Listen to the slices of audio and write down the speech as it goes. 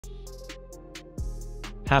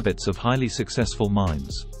Habits of highly successful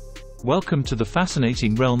minds. Welcome to the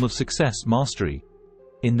fascinating realm of success mastery.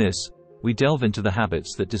 In this, we delve into the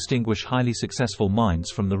habits that distinguish highly successful minds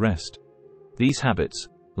from the rest. These habits,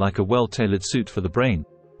 like a well-tailored suit for the brain,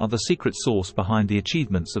 are the secret sauce behind the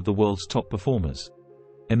achievements of the world's top performers.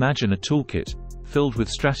 Imagine a toolkit filled with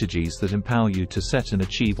strategies that empower you to set and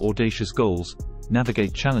achieve audacious goals,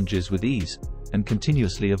 navigate challenges with ease, and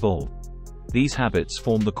continuously evolve. These habits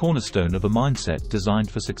form the cornerstone of a mindset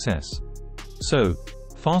designed for success. So,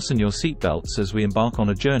 fasten your seatbelts as we embark on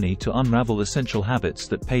a journey to unravel essential habits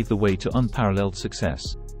that pave the way to unparalleled success.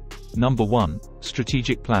 Number 1.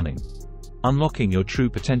 Strategic planning. Unlocking your true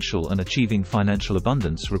potential and achieving financial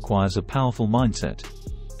abundance requires a powerful mindset.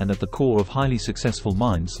 And at the core of highly successful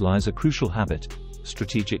minds lies a crucial habit: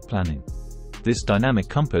 strategic planning. This dynamic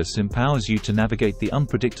compass empowers you to navigate the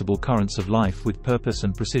unpredictable currents of life with purpose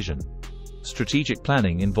and precision. Strategic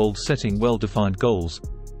planning involves setting well-defined goals,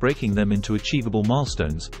 breaking them into achievable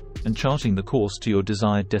milestones, and charting the course to your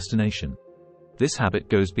desired destination. This habit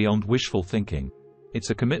goes beyond wishful thinking. It's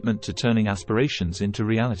a commitment to turning aspirations into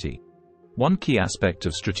reality. One key aspect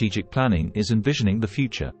of strategic planning is envisioning the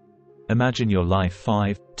future. Imagine your life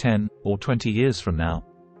 5, 10, or 20 years from now.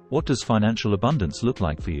 What does financial abundance look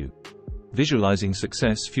like for you? Visualizing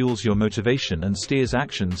success fuels your motivation and steers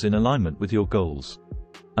actions in alignment with your goals.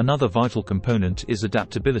 Another vital component is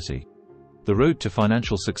adaptability. The road to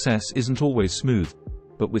financial success isn't always smooth,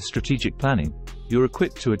 but with strategic planning, you're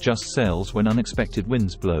equipped to adjust sails when unexpected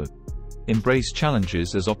winds blow. Embrace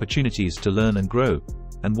challenges as opportunities to learn and grow,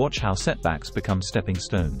 and watch how setbacks become stepping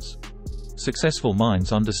stones. Successful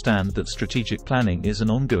minds understand that strategic planning is an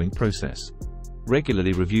ongoing process.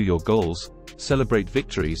 Regularly review your goals, celebrate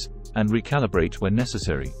victories, and recalibrate when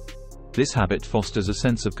necessary. This habit fosters a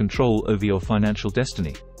sense of control over your financial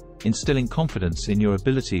destiny, instilling confidence in your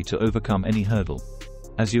ability to overcome any hurdle.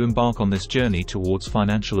 As you embark on this journey towards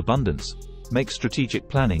financial abundance, make strategic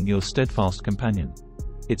planning your steadfast companion.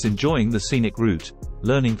 It's enjoying the scenic route,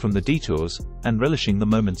 learning from the detours, and relishing the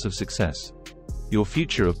moments of success. Your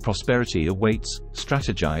future of prosperity awaits.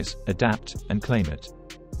 Strategize, adapt, and claim it.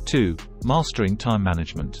 2. Mastering time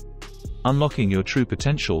management. Unlocking your true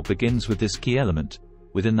potential begins with this key element,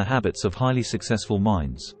 within the habits of highly successful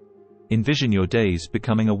minds. Envision your days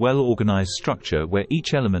becoming a well-organized structure where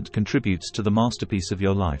each element contributes to the masterpiece of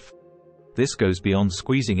your life. This goes beyond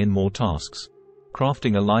squeezing in more tasks.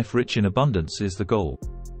 Crafting a life rich in abundance is the goal.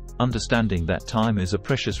 Understanding that time is a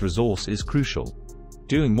precious resource is crucial.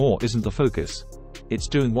 Doing more isn't the focus. It's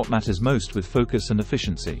doing what matters most with focus and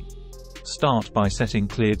efficiency. Start by setting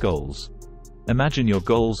clear goals. Imagine your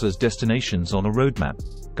goals as destinations on a roadmap,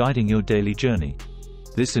 guiding your daily journey.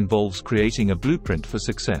 This involves creating a blueprint for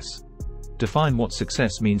success. Define what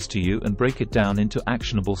success means to you and break it down into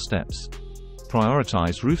actionable steps.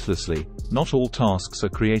 Prioritize ruthlessly. Not all tasks are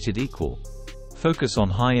created equal. Focus on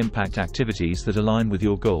high-impact activities that align with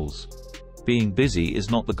your goals. Being busy is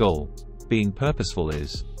not the goal. Being purposeful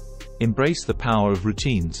is. Embrace the power of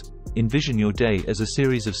routines. Envision your day as a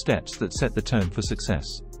series of steps that set the tone for success.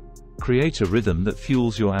 Create a rhythm that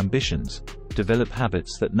fuels your ambitions. Develop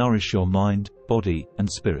habits that nourish your mind, body,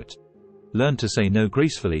 and spirit. Learn to say no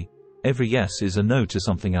gracefully. Every yes is a no to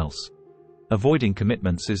something else. Avoiding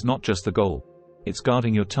commitments is not just the goal. It's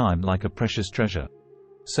guarding your time like a precious treasure.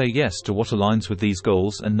 Say yes to what aligns with these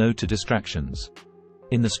goals and no to distractions.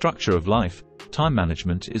 In the structure of life, time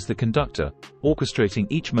management is the conductor, orchestrating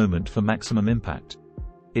each moment for maximum impact.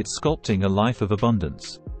 It's sculpting a life of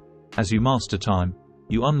abundance. As you master time,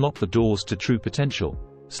 you unlock the doors to true potential,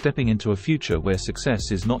 stepping into a future where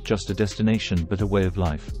success is not just a destination but a way of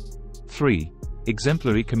life. 3.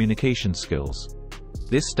 Exemplary communication skills.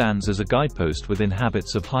 This stands as a guidepost within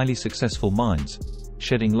habits of highly successful minds,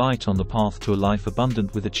 shedding light on the path to a life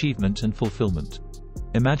abundant with achievement and fulfillment.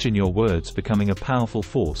 Imagine your words becoming a powerful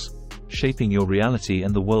force, shaping your reality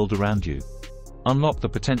and the world around you. Unlock the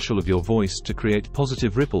potential of your voice to create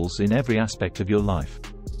positive ripples in every aspect of your life.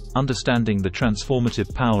 Understanding the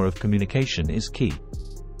transformative power of communication is key.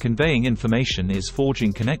 Conveying information is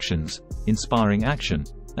forging connections, inspiring action,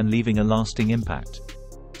 and leaving a lasting impact.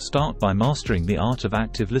 Start by mastering the art of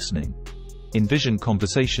active listening. Envision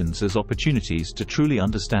conversations as opportunities to truly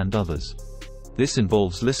understand others. This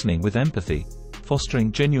involves listening with empathy,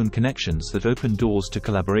 fostering genuine connections that open doors to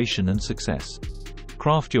collaboration and success.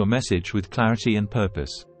 Craft your message with clarity and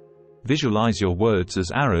purpose. Visualize your words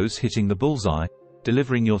as arrows hitting the bullseye,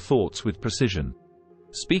 delivering your thoughts with precision.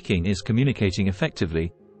 Speaking is communicating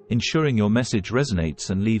effectively, ensuring your message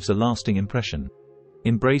resonates and leaves a lasting impression.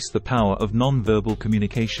 Embrace the power of non-verbal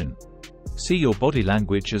communication. See your body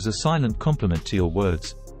language as a silent complement to your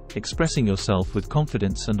words, expressing yourself with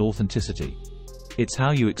confidence and authenticity. It's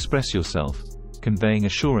how you express yourself, conveying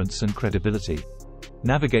assurance and credibility.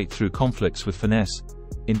 Navigate through conflicts with finesse.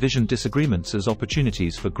 Envision disagreements as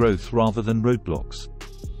opportunities for growth rather than roadblocks.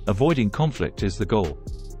 Avoiding conflict is the goal.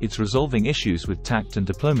 It's resolving issues with tact and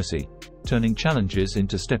diplomacy, turning challenges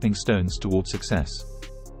into stepping stones toward success.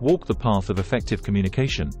 Walk the path of effective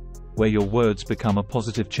communication, where your words become a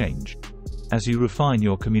positive change. As you refine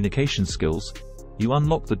your communication skills, you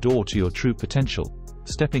unlock the door to your true potential,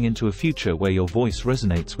 stepping into a future where your voice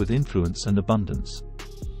resonates with influence and abundance.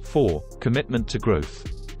 4. Commitment to growth.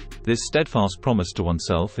 This steadfast promise to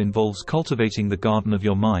oneself involves cultivating the garden of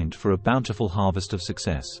your mind for a bountiful harvest of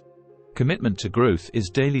success. Commitment to growth is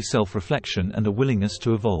daily self-reflection and a willingness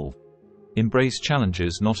to evolve. Embrace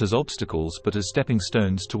challenges not as obstacles but as stepping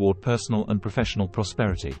stones toward personal and professional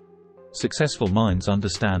prosperity. Successful minds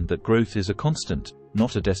understand that growth is a constant,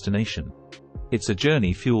 not a destination. It's a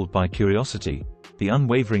journey fueled by curiosity, the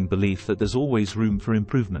unwavering belief that there's always room for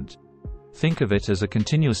improvement. Think of it as a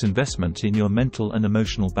continuous investment in your mental and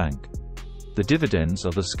emotional bank. The dividends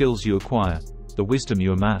are the skills you acquire, the wisdom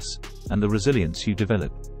you amass, and the resilience you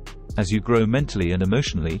develop. As you grow mentally and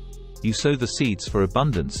emotionally, you sow the seeds for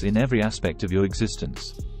abundance in every aspect of your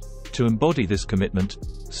existence. To embody this commitment,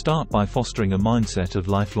 start by fostering a mindset of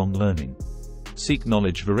lifelong learning. Seek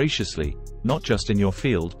knowledge voraciously, not just in your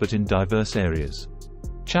field but in diverse areas.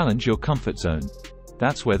 Challenge your comfort zone.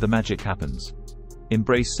 That's where the magic happens.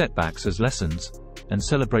 Embrace setbacks as lessons, and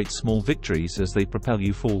celebrate small victories as they propel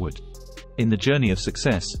you forward. In the journey of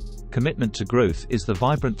success, commitment to growth is the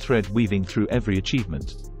vibrant thread weaving through every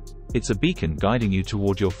achievement. It's a beacon guiding you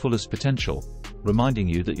toward your fullest potential, reminding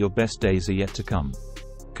you that your best days are yet to come.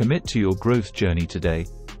 Commit to your growth journey today,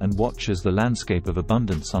 and watch as the landscape of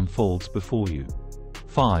abundance unfolds before you.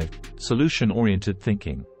 5. Solution-oriented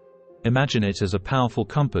thinking. Imagine it as a powerful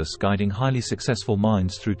compass guiding highly successful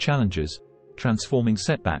minds through challenges, transforming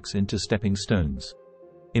setbacks into stepping stones.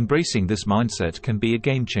 Embracing this mindset can be a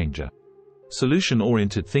game-changer.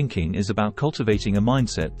 Solution-oriented thinking is about cultivating a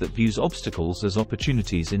mindset that views obstacles as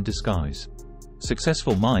opportunities in disguise.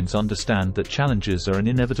 Successful minds understand that challenges are an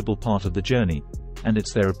inevitable part of the journey, and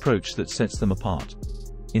it's their approach that sets them apart.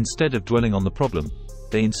 Instead of dwelling on the problem,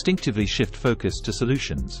 they instinctively shift focus to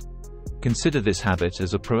solutions. Consider this habit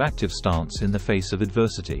as a proactive stance in the face of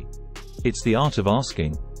adversity. It's the art of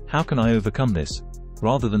asking, "How can I overcome this?"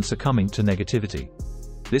 rather than succumbing to negativity.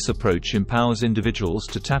 This approach empowers individuals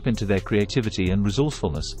to tap into their creativity and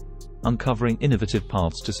resourcefulness, uncovering innovative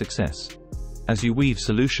paths to success. As you weave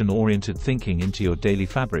solution-oriented thinking into your daily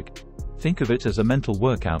fabric, think of it as a mental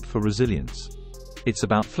workout for resilience. It's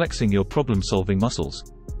about flexing your problem-solving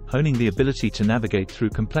muscles, honing the ability to navigate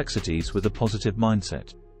through complexities with a positive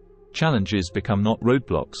mindset. Challenges become not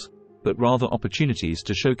roadblocks, but rather opportunities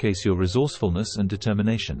to showcase your resourcefulness and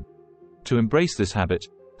determination. To embrace this habit,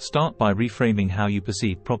 start by reframing how you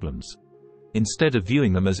perceive problems. Instead of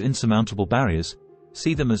viewing them as insurmountable barriers,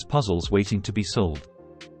 see them as puzzles waiting to be solved.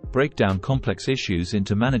 Break down complex issues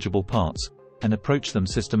into manageable parts, and approach them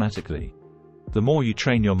systematically. The more you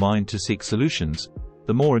train your mind to seek solutions,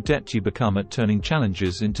 the more adept you become at turning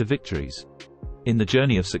challenges into victories. In the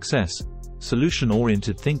journey of success,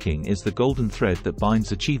 solution-oriented thinking is the golden thread that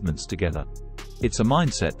binds achievements together. It's a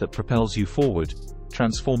mindset that propels you forward,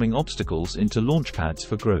 transforming obstacles into launchpads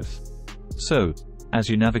for growth. So, as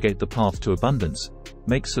you navigate the path to abundance,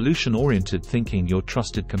 make solution-oriented thinking your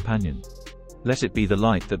trusted companion. Let it be the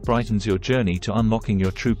light that brightens your journey to unlocking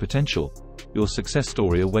your true potential. Your success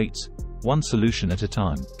story awaits, one solution at a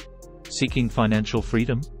time. Seeking financial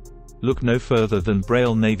freedom? Look no further than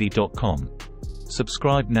BraylNavy.com.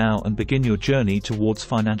 Subscribe now and begin your journey towards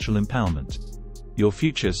financial empowerment. Your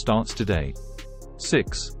future starts today.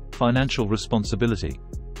 6. Financial responsibility.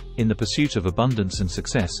 In the pursuit of abundance and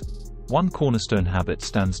success, one cornerstone habit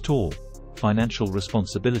stands tall: financial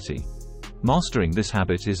responsibility. Mastering this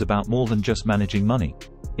habit is about more than just managing money.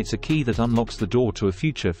 It's a key that unlocks the door to a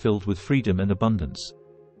future filled with freedom and abundance.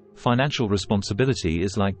 Financial responsibility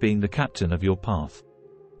is like being the captain of your path.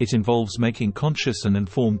 It involves making conscious and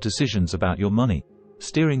informed decisions about your money,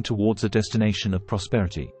 steering towards a destination of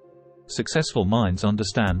prosperity. Successful minds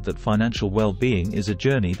understand that financial well-being is a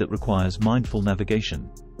journey that requires mindful navigation.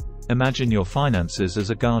 Imagine your finances as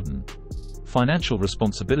a garden. Financial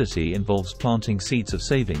responsibility involves planting seeds of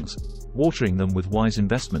savings, watering them with wise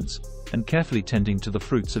investments, and carefully tending to the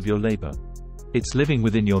fruits of your labor. It's living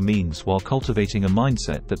within your means while cultivating a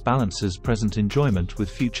mindset that balances present enjoyment with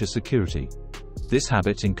future security. This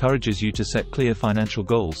habit encourages you to set clear financial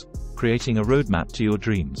goals, creating a roadmap to your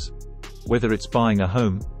dreams. Whether it's buying a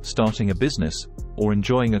home, starting a business, or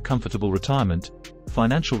enjoying a comfortable retirement,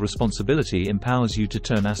 financial responsibility empowers you to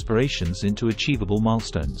turn aspirations into achievable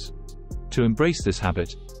milestones. To embrace this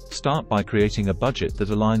habit, start by creating a budget that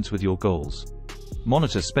aligns with your goals.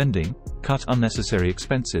 Monitor spending, cut unnecessary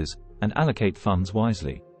expenses, and allocate funds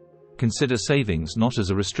wisely. Consider savings not as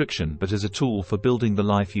a restriction but as a tool for building the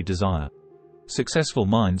life you desire. Successful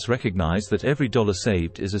minds recognize that every dollar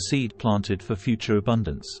saved is a seed planted for future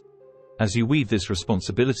abundance. As you weave this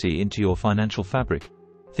responsibility into your financial fabric,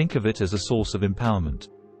 think of it as a source of empowerment.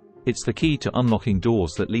 It's the key to unlocking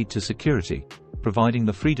doors that lead to security, providing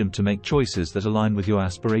the freedom to make choices that align with your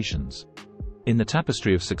aspirations. In the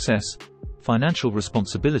tapestry of success, financial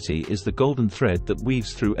responsibility is the golden thread that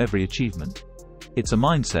weaves through every achievement. It's a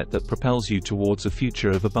mindset that propels you towards a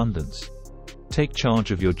future of abundance. Take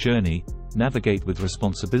charge of your journey, navigate with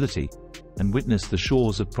responsibility, and witness the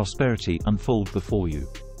shores of prosperity unfold before you.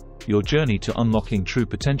 Your journey to unlocking true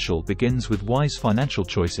potential begins with wise financial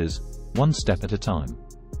choices, one step at a time.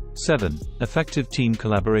 7. Effective team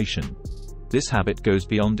collaboration. This habit goes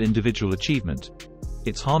beyond individual achievement.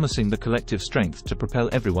 It's harnessing the collective strength to propel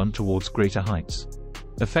everyone towards greater heights.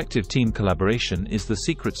 Effective team collaboration is the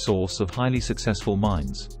secret sauce of highly successful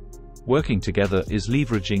minds. Working together is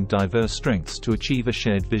leveraging diverse strengths to achieve a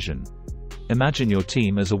shared vision. Imagine your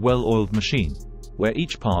team as a well-oiled machine, where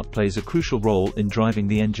each part plays a crucial role in driving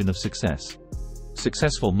the engine of success.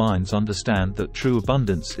 Successful minds understand that true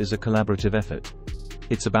abundance is a collaborative effort.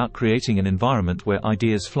 It's about creating an environment where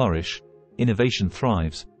ideas flourish, innovation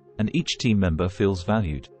thrives, and each team member feels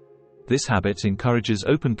valued. This habit encourages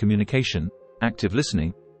open communication, active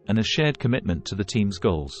listening, and a shared commitment to the team's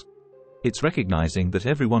goals. It's recognizing that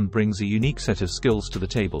everyone brings a unique set of skills to the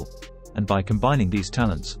table, and by combining these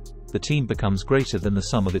talents, the team becomes greater than the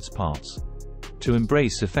sum of its parts. To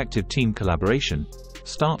embrace effective team collaboration,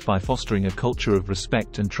 start by fostering a culture of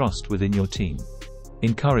respect and trust within your team.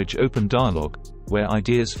 Encourage open dialogue, where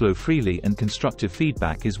ideas flow freely and constructive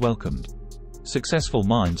feedback is welcomed. Successful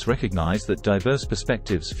minds recognize that diverse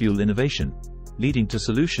perspectives fuel innovation, leading to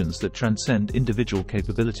solutions that transcend individual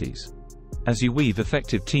capabilities. As you weave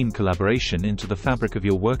effective team collaboration into the fabric of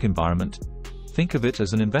your work environment, think of it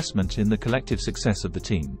as an investment in the collective success of the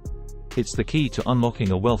team. It's the key to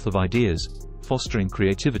unlocking a wealth of ideas, fostering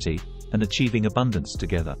creativity, and achieving abundance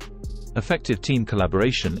together. Effective team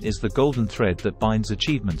collaboration is the golden thread that binds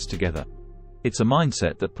achievements together. It's a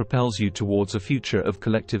mindset that propels you towards a future of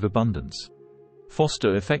collective abundance.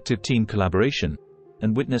 Foster effective team collaboration,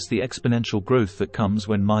 and witness the exponential growth that comes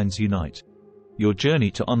when minds unite. Your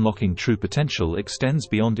journey to unlocking true potential extends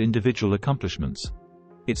beyond individual accomplishments.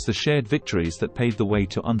 It's the shared victories that pave the way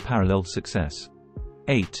to unparalleled success.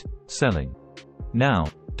 8. Selling. Now,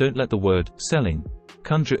 don't let the word selling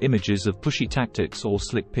conjure images of pushy tactics or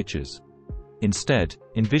slick pitches. Instead,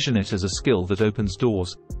 envision it as a skill that opens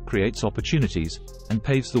doors, creates opportunities, and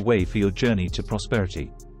paves the way for your journey to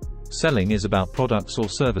prosperity. Selling is about products or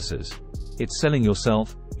services. It's selling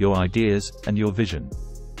yourself, your ideas, and your vision.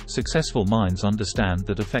 Successful minds understand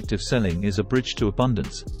that effective selling is a bridge to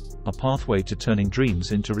abundance, a pathway to turning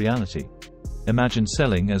dreams into reality. Imagine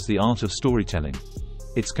selling as the art of storytelling.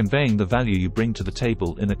 It's conveying the value you bring to the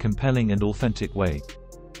table in a compelling and authentic way.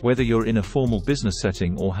 Whether you're in a formal business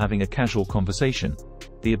setting or having a casual conversation,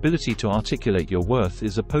 the ability to articulate your worth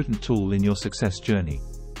is a potent tool in your success journey.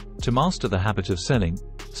 To master the habit of selling,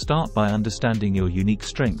 start by understanding your unique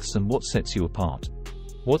strengths and what sets you apart.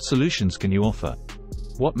 What solutions can you offer?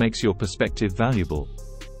 What makes your perspective valuable?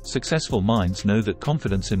 Successful minds know that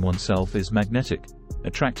confidence in oneself is magnetic,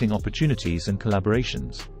 attracting opportunities and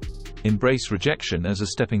collaborations. Embrace rejection as a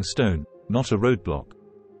stepping stone, not a roadblock.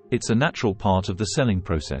 It's a natural part of the selling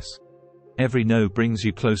process. Every no brings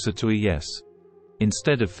you closer to a yes.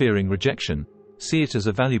 Instead of fearing rejection, see it as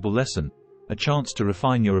a valuable lesson, a chance to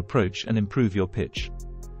refine your approach and improve your pitch.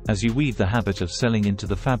 As you weave the habit of selling into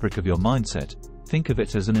the fabric of your mindset, think of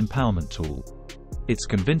it as an empowerment tool. It's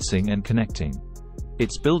convincing and connecting.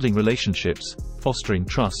 It's building relationships, fostering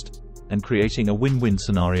trust, and creating a win-win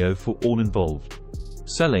scenario for all involved.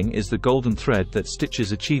 Selling is the golden thread that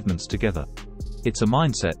stitches achievements together. It's a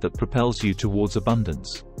mindset that propels you towards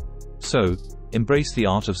abundance. So, embrace the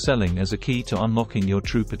art of selling as a key to unlocking your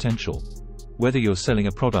true potential. Whether you're selling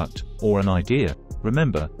a product or an idea,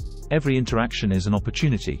 remember, every interaction is an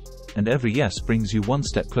opportunity, and every yes brings you one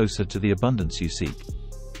step closer to the abundance you seek.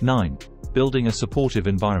 9. Building a supportive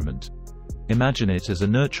environment. Imagine it as a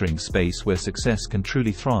nurturing space where success can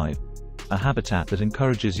truly thrive, a habitat that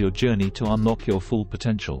encourages your journey to unlock your full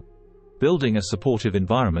potential. Building a supportive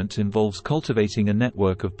environment involves cultivating a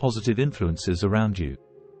network of positive influences around you.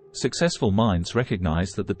 Successful minds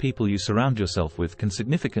recognize that the people you surround yourself with can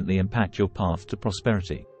significantly impact your path to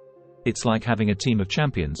prosperity. It's like having a team of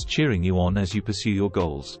champions cheering you on as you pursue your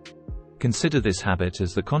goals. Consider this habit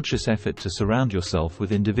as the conscious effort to surround yourself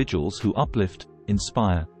with individuals who uplift,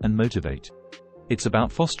 inspire, and motivate. It's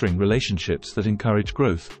about fostering relationships that encourage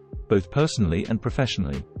growth, both personally and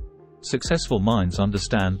professionally. Successful minds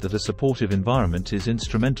understand that a supportive environment is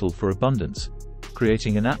instrumental for abundance,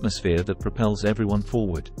 creating an atmosphere that propels everyone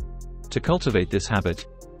forward. To cultivate this habit,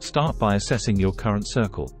 start by assessing your current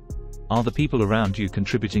circle. Are the people around you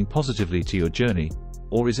contributing positively to your journey,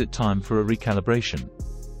 or is it time for a recalibration?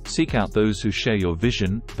 Seek out those who share your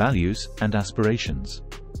vision, values, and aspirations.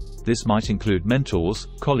 This might include mentors,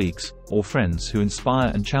 colleagues, or friends who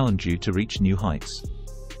inspire and challenge you to reach new heights.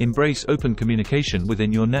 Embrace open communication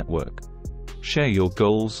within your network. Share your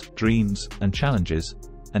goals, dreams, and challenges,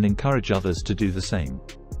 and encourage others to do the same.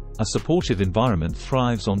 A supportive environment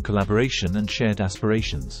thrives on collaboration and shared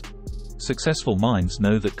aspirations. Successful minds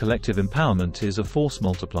know that collective empowerment is a force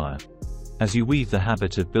multiplier. As you weave the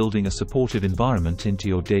habit of building a supportive environment into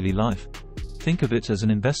your daily life, think of it as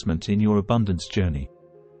an investment in your abundance journey.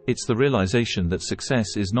 It's the realization that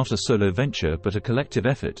success is not a solo venture but a collective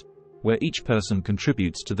effort, where each person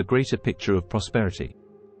contributes to the greater picture of prosperity.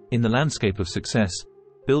 In the landscape of success,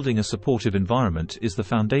 building a supportive environment is the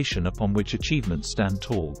foundation upon which achievements stand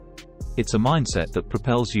tall. It's a mindset that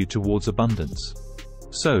propels you towards abundance.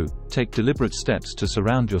 So, take deliberate steps to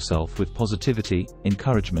surround yourself with positivity,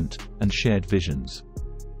 encouragement, and shared visions.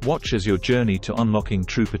 Watch as your journey to unlocking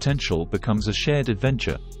true potential becomes a shared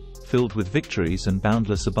adventure, filled with victories and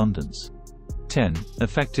boundless abundance. 10.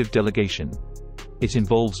 Effective delegation. It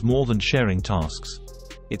involves more than sharing tasks.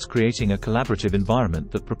 It's creating a collaborative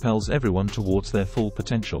environment that propels everyone towards their full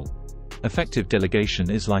potential. Effective delegation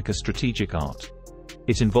is like a strategic art.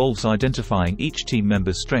 It involves identifying each team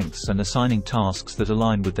member's strengths and assigning tasks that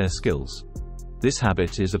align with their skills. This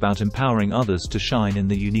habit is about empowering others to shine in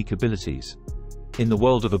their unique abilities. In the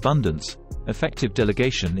world of abundance, effective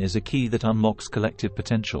delegation is a key that unlocks collective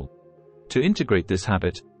potential. To integrate this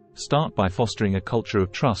habit, start by fostering a culture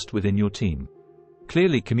of trust within your team.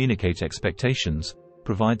 Clearly communicate expectations,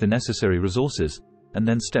 provide the necessary resources, and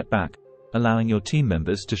then step back, allowing your team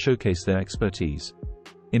members to showcase their expertise.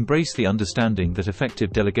 Embrace the understanding that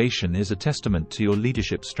effective delegation is a testament to your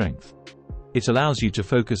leadership strength. It allows you to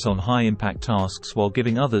focus on high-impact tasks while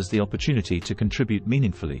giving others the opportunity to contribute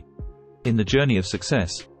meaningfully. In the journey of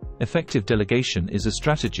success, effective delegation is a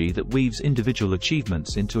strategy that weaves individual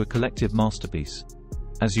achievements into a collective masterpiece.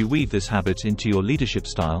 As you weave this habit into your leadership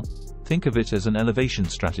style, think of it as an elevation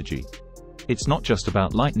strategy. It's not just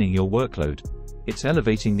about lightening your workload, it's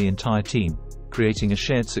elevating the entire team, creating a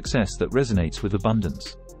shared success that resonates with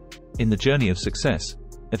abundance. In the journey of success,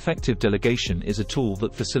 effective delegation is a tool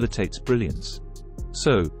that facilitates brilliance.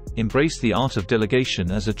 So, embrace the art of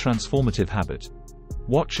delegation as a transformative habit.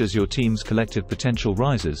 Watch as your team's collective potential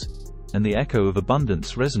rises, and the echo of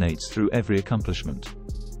abundance resonates through every accomplishment.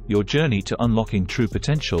 Your journey to unlocking true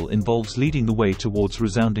potential involves leading the way towards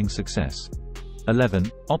resounding success.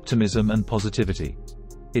 11. Optimism and positivity.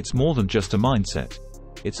 It's more than just a mindset.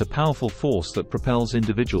 It's a powerful force that propels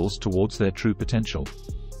individuals towards their true potential.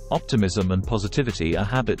 Optimism and positivity are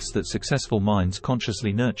habits that successful minds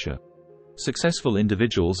consciously nurture. Successful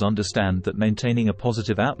individuals understand that maintaining a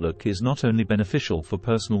positive outlook is not only beneficial for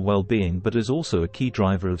personal well-being but is also a key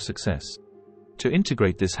driver of success. To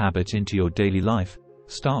integrate this habit into your daily life,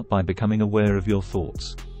 start by becoming aware of your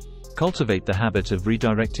thoughts. Cultivate the habit of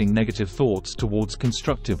redirecting negative thoughts towards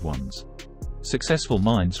constructive ones. Successful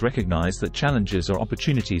minds recognize that challenges are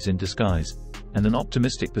opportunities in disguise, and an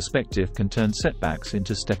optimistic perspective can turn setbacks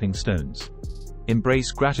into stepping stones.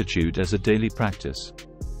 Embrace gratitude as a daily practice.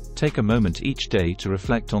 Take a moment each day to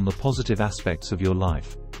reflect on the positive aspects of your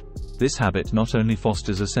life. This habit not only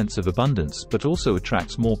fosters a sense of abundance but also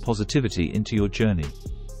attracts more positivity into your journey.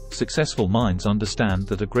 Successful minds understand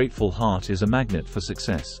that a grateful heart is a magnet for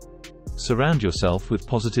success. Surround yourself with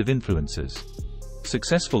positive influences.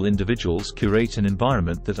 Successful individuals curate an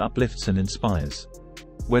environment that uplifts and inspires.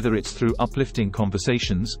 Whether it's through uplifting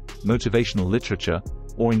conversations, motivational literature,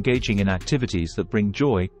 or engaging in activities that bring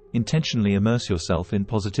joy, intentionally immerse yourself in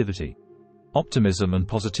positivity. Optimism and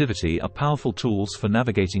positivity are powerful tools for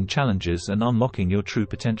navigating challenges and unlocking your true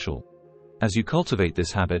potential. As you cultivate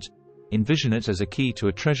this habit, envision it as a key to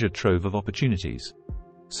a treasure trove of opportunities.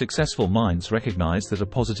 Successful minds recognize that a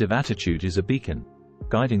positive attitude is a beacon,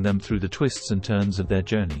 guiding them through the twists and turns of their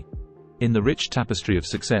journey. In the rich tapestry of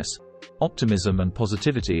success, optimism and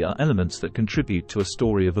positivity are elements that contribute to a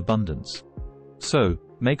story of abundance. So,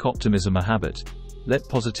 make optimism a habit. Let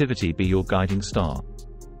positivity be your guiding star.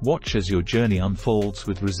 Watch as your journey unfolds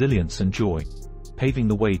with resilience and joy, paving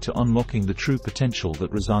the way to unlocking the true potential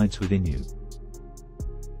that resides within you.